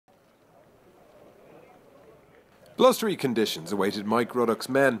Blustery conditions awaited Mike Ruddock's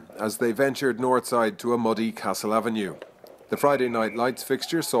men as they ventured northside to a muddy Castle Avenue. The Friday night lights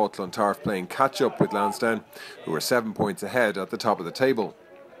fixture saw Clontarf playing catch-up with Lansdowne, who were 7 points ahead at the top of the table.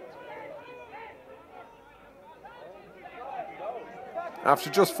 After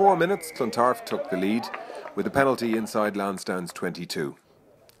just 4 minutes, Clontarf took the lead with a penalty inside Lansdowne's 22.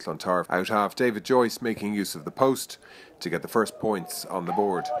 Clontarf out-half David Joyce making use of the post to get the first points on the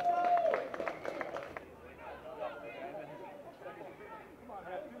board.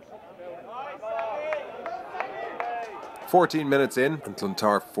 "14 minutes in, and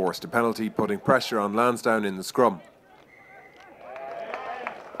Clontarf forced a penalty, putting pressure on Lansdowne in the scrum.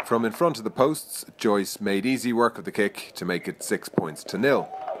 From in front of the posts, Joyce made easy work of the kick to make it 6 points to 0.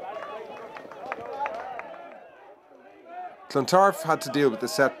 Clontarf had to deal with the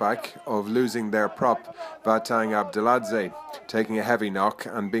setback of losing their prop, Vatang Abdeladze, taking a heavy knock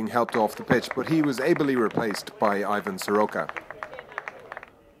and being helped off the pitch, but he was ably replaced by Ivan Soroka.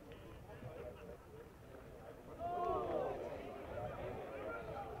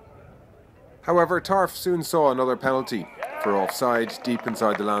 However, Tarf soon saw another penalty for offside deep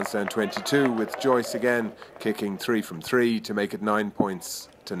inside the Lansdowne 22, with Joyce again kicking 3 from 3 to make it 9 points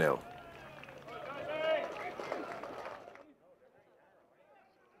to 0.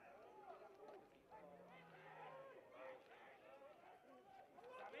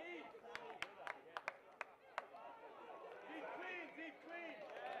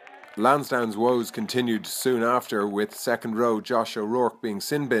 Lansdowne's woes continued soon after, with second row Josh O'Rourke being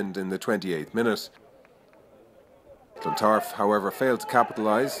sin-binned in the 28th minute. Clontarf, however, failed to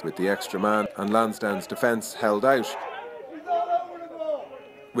capitalise with the extra man, and Lansdowne's defence held out,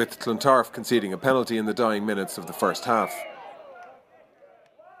 with Clontarf conceding a penalty in the dying minutes of the first half.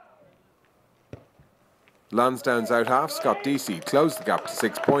 Lansdowne's out-half Scott Deasy closed the gap to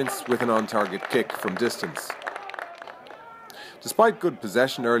 6 points with an on-target kick from distance. Despite good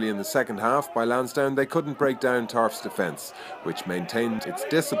possession early in the second half by Lansdowne, they couldn't break down Tarf's defence, which maintained its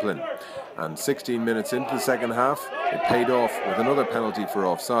discipline. And 16 minutes into the second half, it paid off with another penalty for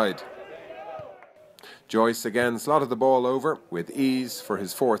offside. Joyce again slotted the ball over with ease for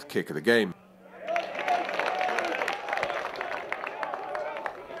his 4th kick of the game.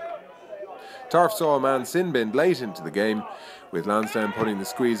 Tarf saw a man sin-binned late into the game, with Lansdowne putting the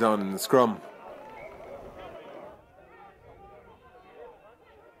squeeze on in the scrum.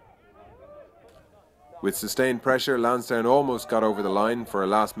 With sustained pressure, Lansdowne almost got over the line for a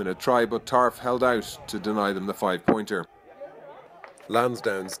last-minute try, but Tarf held out to deny them the 5-pointer.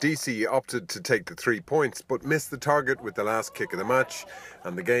 Lansdowne's DC opted to take the 3 points, but missed the target with the last kick of the match,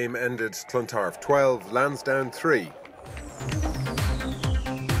 and the game ended Clontarf 12, Lansdowne 3.